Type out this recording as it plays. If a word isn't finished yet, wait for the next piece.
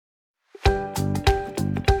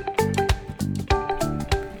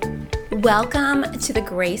Welcome to the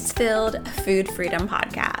Grace-Filled Food Freedom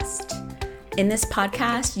Podcast. In this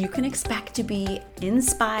podcast, you can expect to be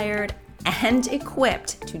inspired and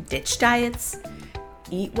equipped to ditch diets,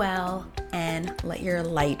 eat well, and let your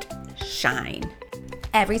light shine.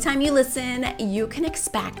 Every time you listen, you can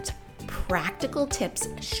expect practical tips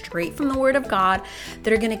straight from the Word of God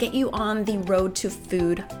that are going to get you on the road to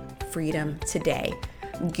food freedom today.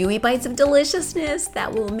 Gooey bites of deliciousness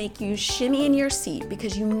that will make you shimmy in your seat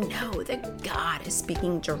because you know that God is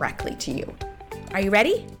speaking directly to you. Are you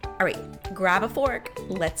ready? All right, grab a fork.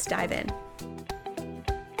 Let's dive in.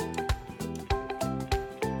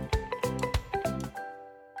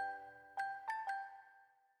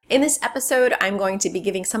 In this episode, I'm going to be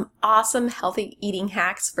giving some awesome healthy eating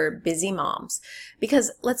hacks for busy moms.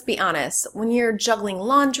 Because let's be honest, when you're juggling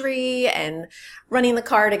laundry and running the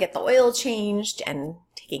car to get the oil changed and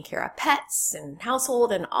taking care of pets and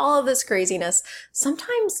household and all of this craziness,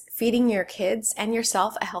 sometimes feeding your kids and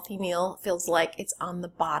yourself a healthy meal feels like it's on the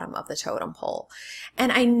bottom of the totem pole.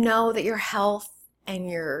 And I know that your health and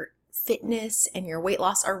your fitness and your weight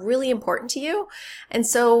loss are really important to you. And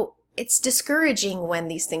so it's discouraging when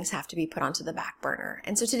these things have to be put onto the back burner.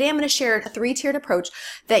 And so today I'm going to share a 3-tiered approach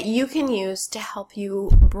that you can use to help you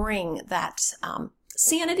bring that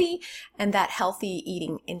sanity and that healthy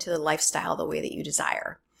eating into the lifestyle the way that you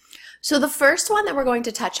desire. So the first one that we're going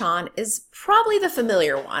to touch on is probably the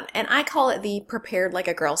familiar one, and I call it the prepared like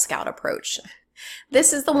a Girl Scout approach.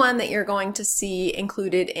 This is the one that you're going to see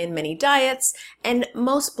included in many diets and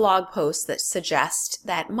most blog posts that suggest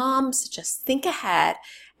that moms just think ahead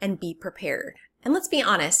and be prepared. And let's be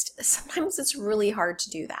honest, sometimes it's really hard to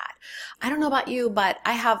do that. I don't know about you, but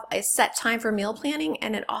I have a set time for meal planning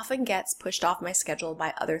and it often gets pushed off my schedule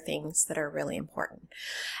by other things that are really important.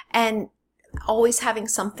 And always having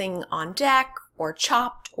something on deck or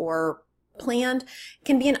chopped or planned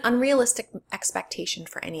can be an unrealistic expectation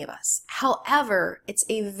for any of us. However, it's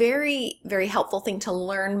a very, very helpful thing to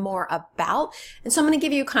learn more about. And so I'm going to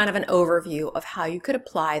give you kind of an overview of how you could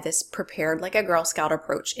apply this prepared like a Girl Scout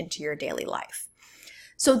approach into your daily life.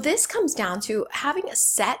 So this comes down to having a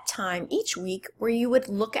set time each week where you would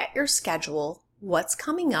look at your schedule, what's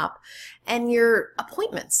coming up, and your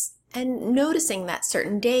appointments. And noticing that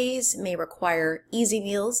certain days may require easy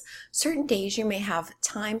meals, certain days you may have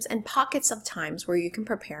times and pockets of times where you can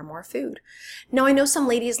prepare more food. Now, I know some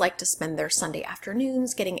ladies like to spend their Sunday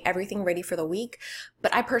afternoons getting everything ready for the week,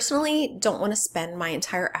 but I personally don't want to spend my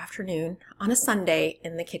entire afternoon on a Sunday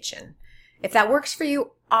in the kitchen. If that works for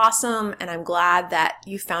you, awesome, and I'm glad that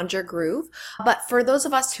you found your groove. But for those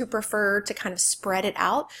of us who prefer to kind of spread it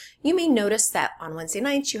out, you may notice that on Wednesday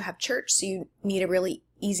nights you have church, so you need a really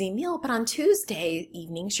easy meal, but on Tuesday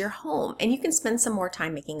evenings you're home and you can spend some more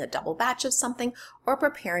time making a double batch of something or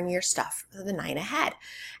preparing your stuff for the night ahead.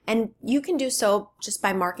 And you can do so just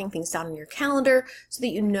by marking things down in your calendar so that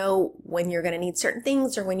you know when you're going to need certain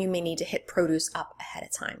things or when you may need to hit produce up ahead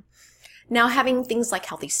of time. Now, having things like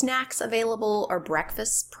healthy snacks available or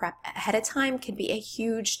breakfast prep ahead of time can be a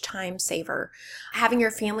huge time saver. Having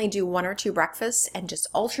your family do 1 or 2 breakfasts and just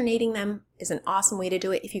alternating them is an awesome way to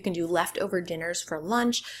do it. If you can do leftover dinners for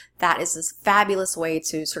lunch, that is a fabulous way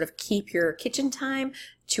to sort of keep your kitchen time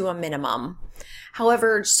to a minimum.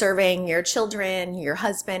 However, serving your children, your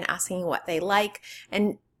husband, asking what they like,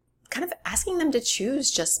 and kind of asking them to choose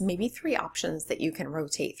just maybe 3 options that you can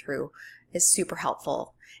rotate through is super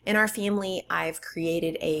helpful. In our family, I've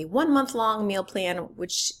created a 1-month-long meal plan,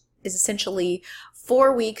 which is essentially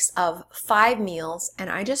 4 weeks of 5 meals, and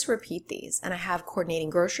I just repeat these. And I have coordinating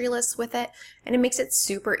grocery lists with it, and it makes it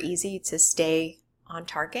super easy to stay on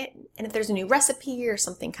target. And if there's a new recipe or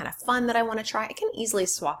something kind of fun that I want to try, I can easily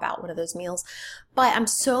swap out one of those meals. But I'm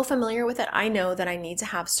so familiar with it, I know that I need to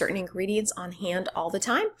have certain ingredients on hand all the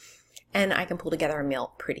time, and I can pull together a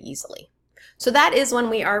meal pretty easily. So that is when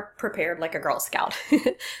we are prepared like a Girl Scout.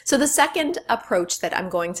 So the second approach that I'm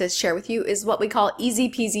going to share with you is what we call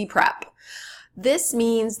easy peasy prep. This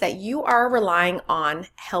means that you are relying on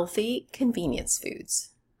healthy convenience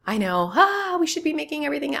foods. I know, we should be making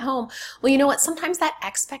everything at home. Well, you know what? Sometimes that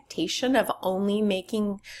expectation of only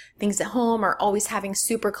making things at home or always having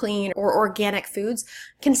super clean or organic foods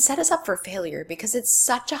can set us up for failure because it's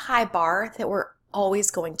such a high bar that we're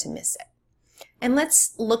always going to miss it. And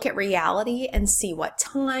let's look at reality and see what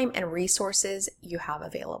time and resources you have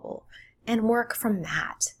available and work from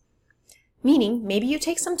that. Meaning, maybe you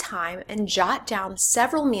take some time and jot down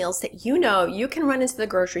several meals that you know you can run into the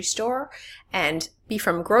grocery store and be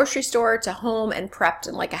from grocery store to home and prepped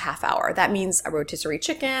in like a half hour. That means a rotisserie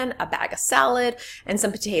chicken, a bag of salad, and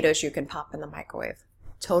some potatoes you can pop in the microwave.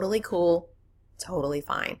 Totally cool. totally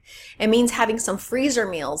fine. It means having some freezer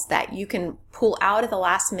meals that you can pull out at the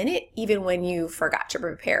last minute, even when you forgot to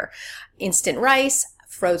prepare. Instant rice,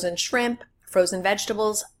 frozen shrimp, frozen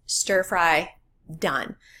vegetables, stir fry,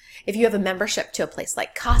 done. If you have a membership to a place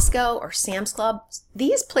like Costco or Sam's Club,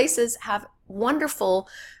 these places have wonderful,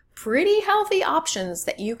 pretty healthy options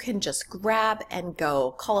that you can just grab and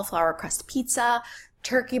go. Cauliflower crust pizza,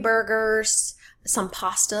 turkey burgers, some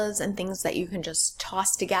pastas and things that you can just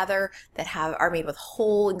toss together that are made with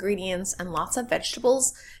whole ingredients and lots of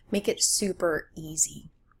vegetables. Make it super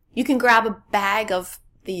easy. You can grab a bag of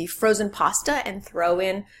the frozen pasta and throw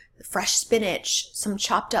in fresh spinach, some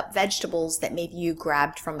chopped up vegetables that maybe you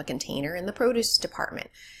grabbed from a container in the produce department.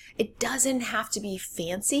 It doesn't have to be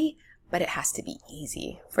fancy, but it has to be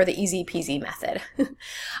easy for the easy peasy method.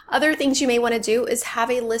 Other things you may want to do is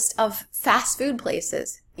have a list of fast food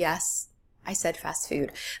places. Yes, I said fast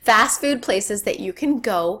food. Fast food places that you can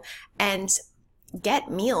go and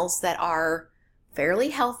get meals that are fairly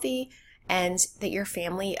healthy and that your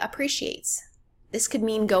family appreciates. This could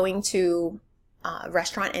mean going to a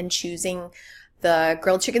restaurant and choosing the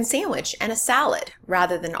grilled chicken sandwich and a salad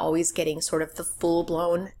rather than always getting sort of the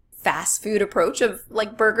full-blown fast food approach of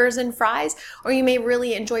like burgers and fries. Or you may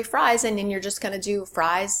really enjoy fries and then you're just going to do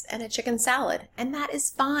fries and a chicken salad, and that is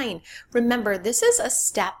fine. Remember, this is a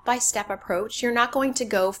step-by-step approach. You're not going to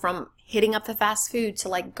go from hitting up the fast food to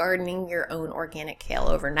like gardening your own organic kale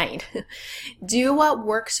overnight. Do what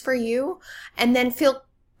works for you and then feel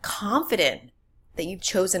confident that you've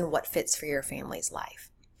chosen what fits for your family's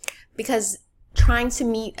life. Because trying to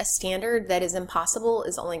meet a standard that is impossible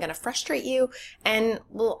is only going to frustrate you and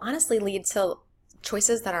will honestly lead to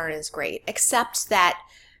choices that aren't as great. Except that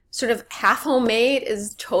sort of half homemade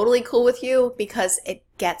is totally cool with you because it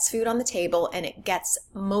gets food on the table and it gets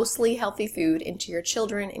mostly healthy food into your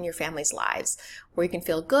children and your family's lives where you can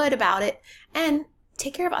feel good about it and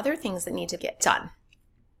take care of other things that need to get done.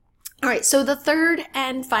 All right, so the third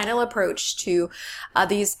and final approach to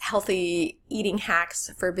these healthy eating hacks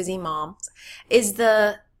for busy moms is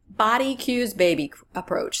the body cues baby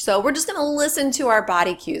approach. So we're just going to listen to our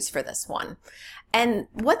body cues for this one. And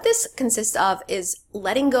what this consists of is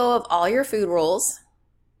letting go of all your food rules.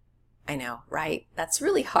 I know, right? That's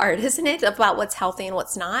really hard, isn't it? About what's healthy and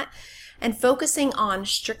what's not. And focusing on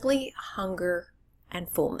strictly hunger and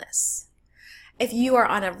fullness. If you are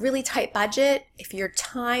on a really tight budget, if your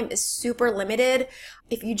time is super limited,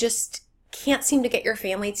 if you just can't seem to get your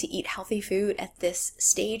family to eat healthy food at this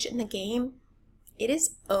stage in the game, it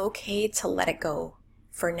is okay to let it go.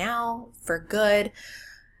 For now, for good,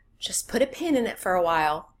 just put a pin in it for a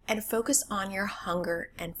while and focus on your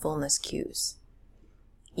hunger and fullness cues.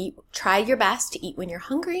 Try your best to eat when you're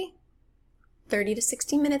hungry. 30 to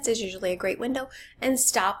 60 minutes is usually a great window, and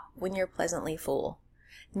stop when you're pleasantly full.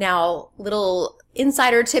 Now, little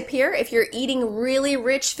insider tip here, if you're eating really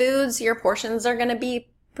rich foods, your portions are going to be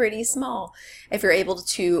pretty small. If you're able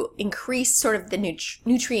to increase sort of the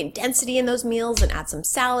nutrient density in those meals and add some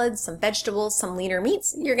salads, some vegetables, some leaner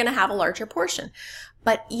meats, you're going to have a larger portion.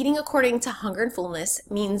 But eating according to hunger and fullness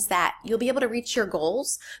means that you'll be able to reach your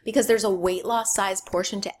goals because there's a weight loss size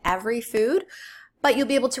portion to every food, but you'll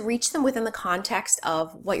be able to reach them within the context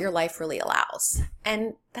of what your life really allows.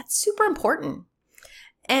 And that's super important.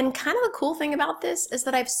 And kind of the cool thing about this is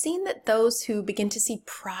that I've seen that those who begin to see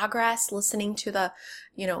progress listening to the,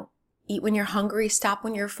 eat when you're hungry, stop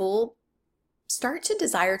when you're full, start to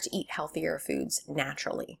desire to eat healthier foods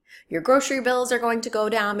naturally. Your grocery bills are going to go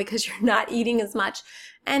down because you're not eating as much.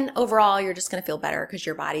 And overall, you're just going to feel better because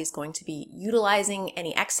your body is going to be utilizing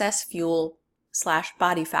any excess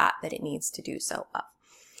fuel/body fat that it needs to do so of.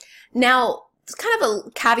 Now, it's kind of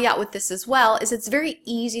a caveat with this as well, is it's very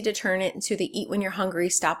easy to turn it into the eat when you're hungry,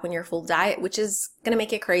 stop when you're full diet, which is going to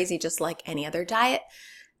make it crazy just like any other diet.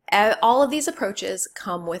 All of these approaches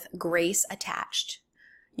come with grace attached.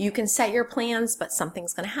 You can set your plans, but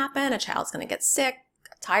something's going to happen. A child's going to get sick,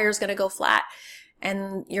 a tire's going to go flat,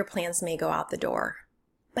 and your plans may go out the door.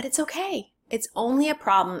 But it's okay. It's only a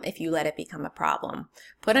problem if you let it become a problem.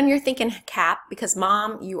 Put on your thinking cap because,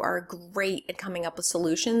 Mom, you are great at coming up with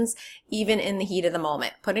solutions, even in the heat of the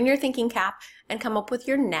moment. Put on your thinking cap and come up with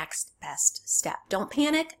your next best step. Don't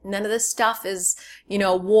panic. None of this stuff is,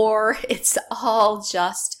 war. It's all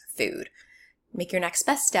just food. Make your next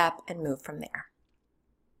best step and move from there.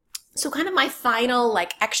 So kind of my final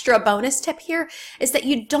extra bonus tip here is that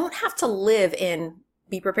you don't have to live in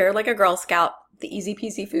be prepared like a Girl Scout, the easy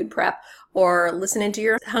peasy food prep, or listen into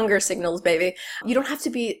your hunger signals, baby. You don't have to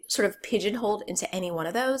be sort of pigeonholed into any one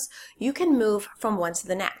of those. You can move from one to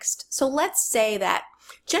the next. So let's say that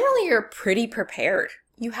generally you're pretty prepared.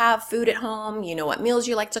 You have food at home, you know what meals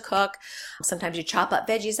you like to cook. Sometimes you chop up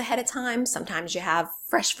veggies ahead of time. Sometimes you have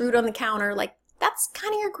fresh fruit on the counter. Like, that's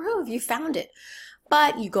kind of your groove. You found it.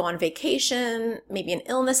 But you go on vacation, maybe an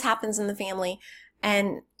illness happens in the family,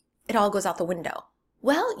 and it all goes out the window.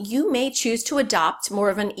 Well, you may choose to adopt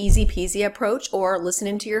more of an easy peasy approach or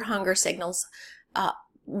listening to your hunger signals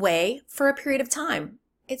way for a period of time.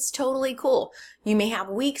 It's totally cool. You may have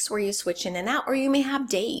weeks where you switch in and out, or you may have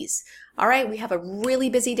days. All right, we have a really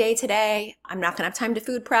busy day today. I'm not going to have time to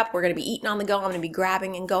food prep. We're going to be eating on the go. I'm going to be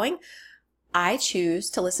grabbing and going. I choose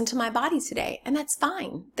to listen to my body today, and that's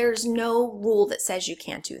fine. There's no rule that says you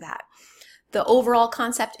can't do that. The overall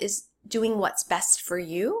concept is doing what's best for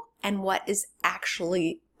you and what is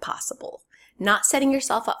actually possible, not setting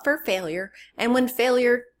yourself up for failure. And when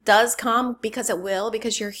failure does come, because it will,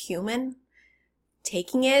 because you're human,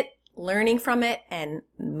 taking it, learning from it, and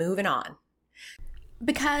moving on.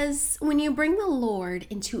 Because when you bring the Lord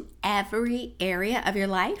into every area of your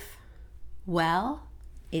life, well,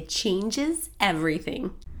 it changes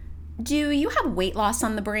everything. Do you have weight loss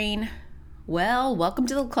on the brain? Well, welcome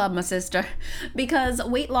to the club, my sister, because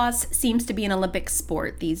weight loss seems to be an Olympic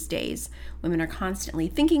sport these days. Women are constantly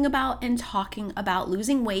thinking about and talking about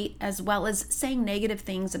losing weight, as well as saying negative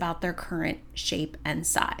things about their current shape and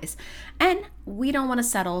size. And we don't want to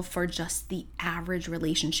settle for just the average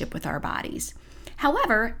relationship with our bodies.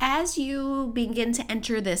 However, as you begin to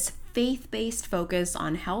enter this faith-based focus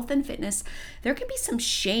on health and fitness, there can be some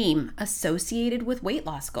shame associated with weight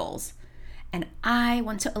loss goals. And I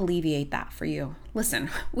want to alleviate that for you. Listen,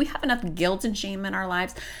 we have enough guilt and shame in our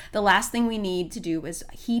lives. The last thing we need to do is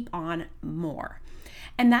heap on more.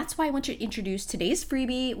 And that's why I want you to introduce today's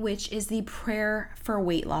freebie, which is the Prayer for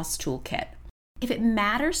Weight Loss Toolkit. If it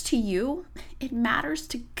matters to you, it matters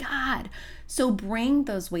to God. So bring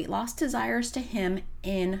those weight loss desires to Him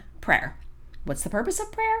in prayer. What's the purpose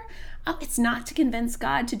of prayer? Oh, it's not to convince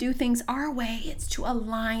God to do things our way. It's to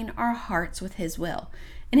align our hearts with His will.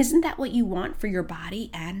 And isn't that what you want for your body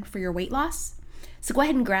and for your weight loss? So go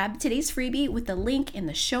ahead and grab today's freebie with the link in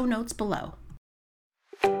the show notes below.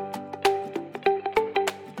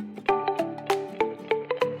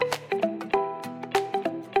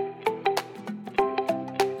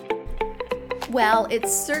 Well, it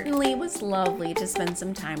certainly was lovely to spend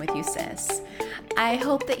some time with you, sis. I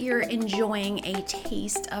hope that you're enjoying a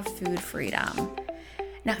taste of food freedom.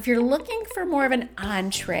 Now, if you're looking for more of an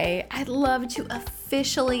entree, I'd love to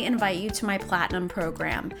officially invite you to my Platinum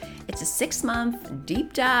program. It's a 6-month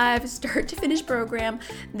deep dive, start to finish program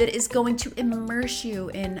that is going to immerse you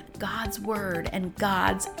in God's Word and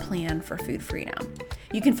God's plan for food freedom.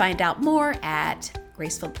 You can find out more at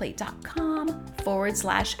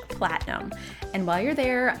gracefulplate.com/platinum. And while you're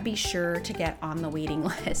there, be sure to get on the waiting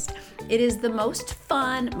list. It is the most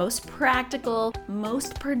fun, most practical,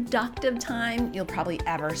 most productive time you'll probably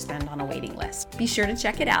ever spend on a waiting list. Be sure to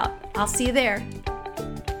check it out. I'll see you there.